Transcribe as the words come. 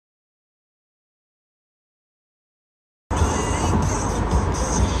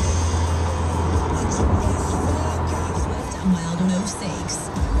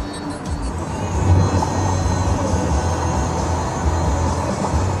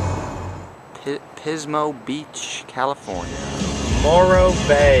Pismo Beach, California. Morro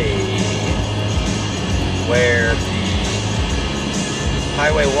Bay, where the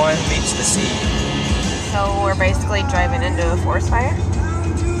Highway 1 meets the sea. So we're basically driving into a forest fire?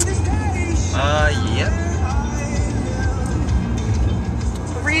 Yep.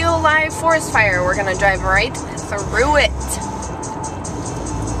 Real live forest fire. We're gonna drive right through it.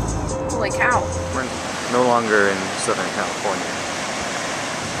 Holy cow. We're no longer in Southern California.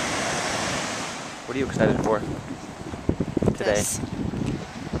 What are you excited for today? This. To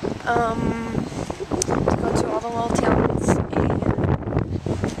go to all the little towns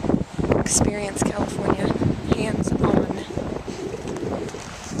and experience California hands-on.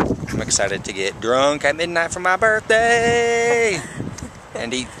 I'm excited to get drunk at midnight for my birthday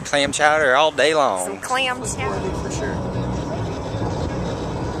and eat clam chowder all day long. Some clam chowder. For sure.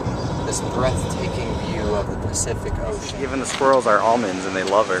 This breathtaking view of the Pacific Ocean. Even the squirrels are almonds and they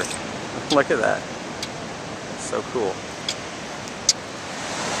love her. Look at that. So cool.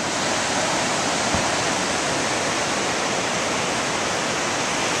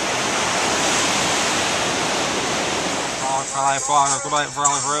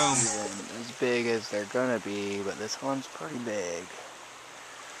 As big as they're gonna be, but this one's pretty big.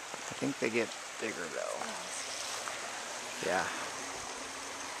 I think they get bigger though. Yeah.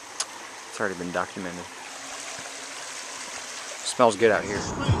 It's already been documented. Smells good out here.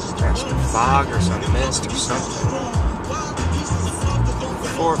 There's some fog or some mist or something.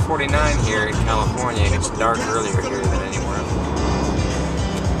 4:49 here in California. It's dark earlier here than anywhere else.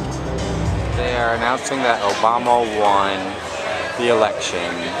 They are announcing that Obama won the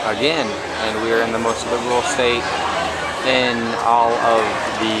election again, and we are in the most liberal state in all of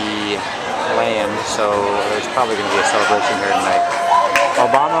the land, so there's probably going to be a celebration here tonight.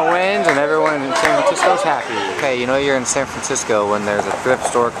 Obama wins and everyone in San Francisco's happy. Okay, you know you're in San Francisco when there's a thrift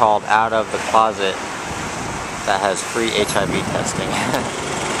store called Out of the Closet that has free HIV testing.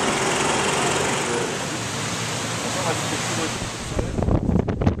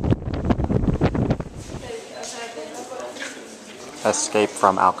 Escape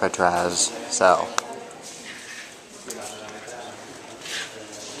from Alcatraz cell.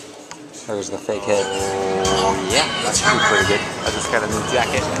 There's the fake head. Oh yeah, that's pretty good. I just got a new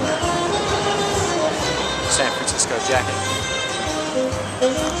jacket. San Francisco jacket.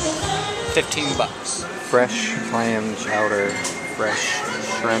 15 bucks. Fresh clam chowder, fresh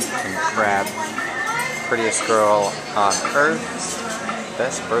shrimp and crab. Prettiest girl on earth.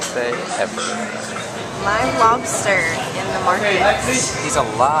 Best birthday ever. Live lobster in the market. He's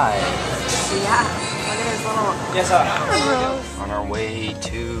alive. Yeah. Look at his little... Yes, sir. On our way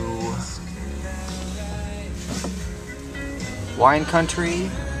to wine country,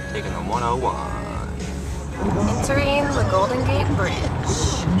 taking the 101. Entering the Golden Gate Bridge.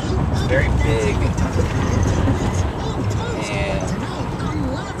 It's very big and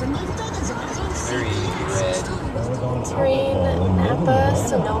very red. Entering Napa,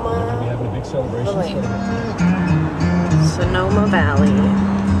 Sonoma Valley. Sonoma Valley.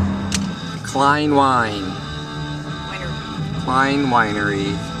 Klein Wine. Klein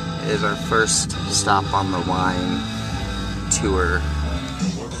Winery is our first stop on the wine tour.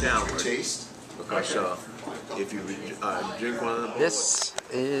 Taste, because if you drink one of them. This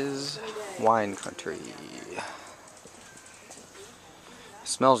is wine country.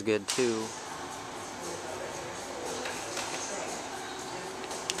 Smells good too.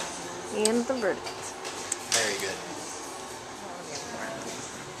 And the verdict. Very good.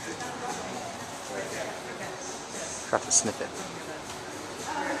 Got to sniff it.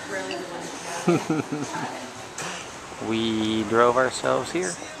 We drove ourselves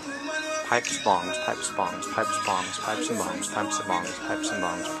here. Pipes, bongs, pipes, bongs, pipes, bongs, pipes and bongs, pipes and bongs, pipes and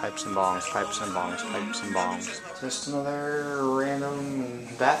bongs, pipes and bongs, pipes and bongs, pipes and bongs. Just another random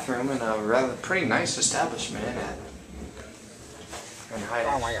bathroom in a rather pretty nice establishment at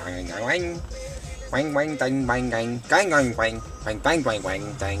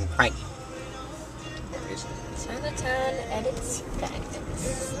Chinatown at its finest.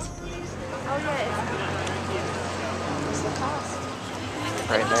 Oh yeah, it's the cost.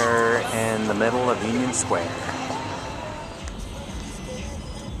 right there in the middle of Union Square.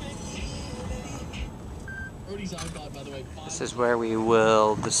 This is where we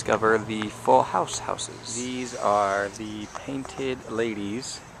will discover the Full House houses. These are the painted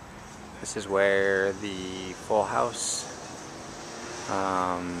ladies. This is where the Full House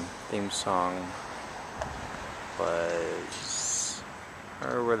theme song was,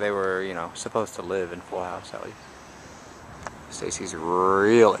 or where they were, you know, supposed to live in Full House at least. Stacy's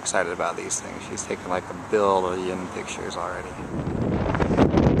real excited about these things. She's taken like 1 billion pictures already.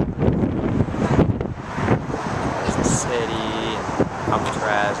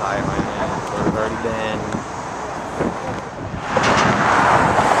 island where we've already been.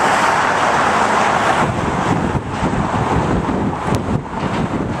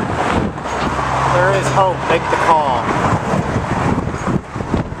 There is hope, make the call.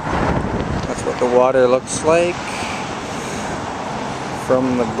 That's what the water looks like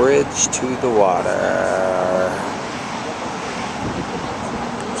from the bridge to the water.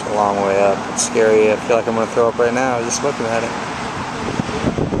 It's a long way up. It's scary. I feel like I'm going to throw up right now just looking at it.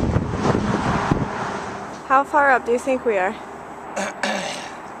 How far up do you think we are?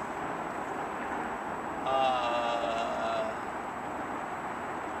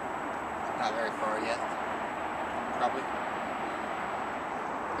 Not very far yet. Probably.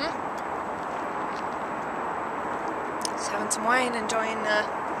 Just having some wine, enjoying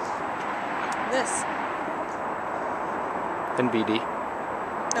this. And BD.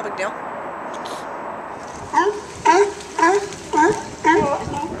 No big deal.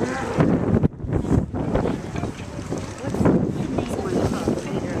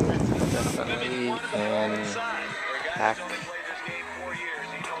 Definitely in Pac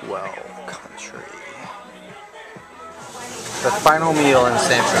 12 country. The final meal in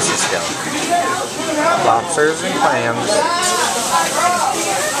San Francisco. Lobsters and clams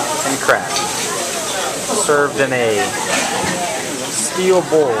and crab. Served in a steel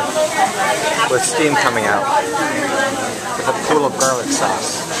bowl with steam coming out with a pool of garlic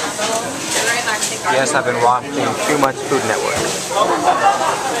sauce. Yes, I've been watching too much Food Network.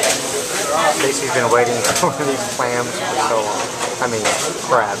 Stacy's been waiting for these clams for so long. I mean,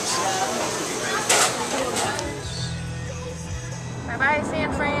 crabs. Bye-bye,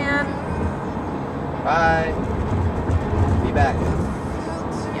 San Fran. Bye. Be back.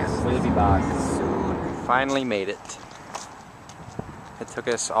 Yes. We'll be back soon. We finally made it. It took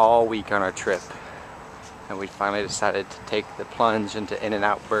us all week on our trip. And we finally decided to take the plunge into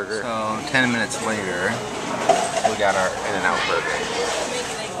In-N-Out Burger. So 10 minutes later, we got our In-N-Out Burger.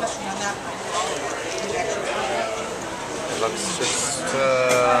 It looks just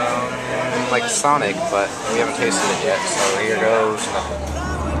like Sonic, but we haven't tasted it yet, so here goes nothing.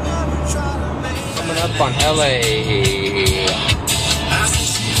 Coming up on LA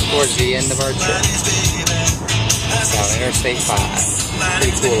towards the end of our trip. Down Interstate 5.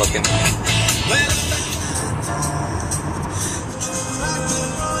 Pretty cool looking.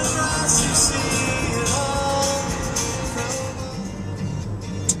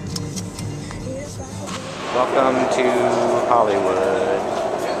 Welcome to Hollywood.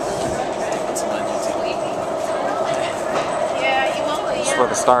 This is where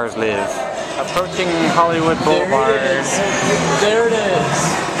the stars live. Approaching Hollywood Boulevard. There it is.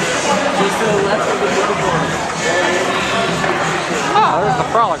 Just to the left of the boulevard. Oh, there's the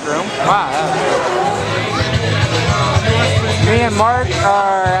Frolic Room. Wow. Me and Mark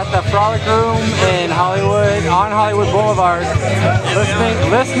are at the Frolic Room in Hollywood, on Hollywood Boulevard,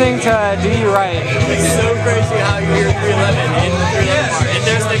 listening to Do You Right. It's so crazy how you hear 311 in the 311 bar. And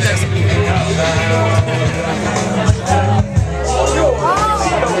there's the next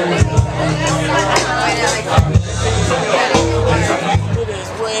It is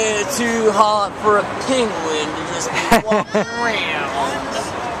way too hot for a penguin to just be walking around.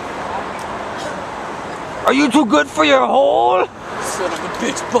 Are you too good for your hole? Son of a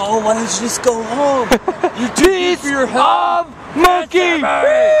bitch ball, why don't you just go home? You too good for your health. Monkey!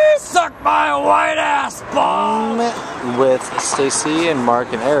 Suck my white ass ball! With Stacy and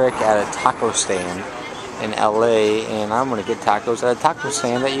Mark and Eric at a taco stand in LA, and I'm gonna get tacos at a taco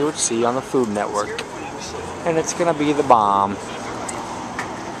stand that you would see on the Food Network. And it's gonna be the bomb.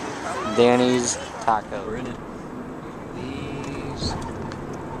 Danny's Taco. We're in it. These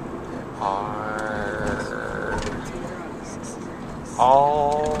are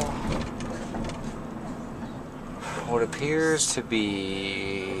all what appears to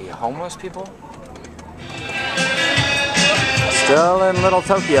be homeless people. Still in Little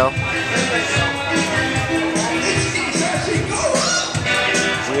Tokyo.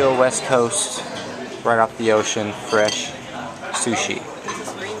 Real West Coast, right off the ocean, fresh sushi.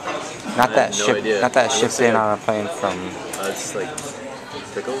 Not that shipped in on a plane from It's like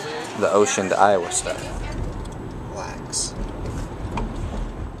pickles. the ocean to Iowa stuff.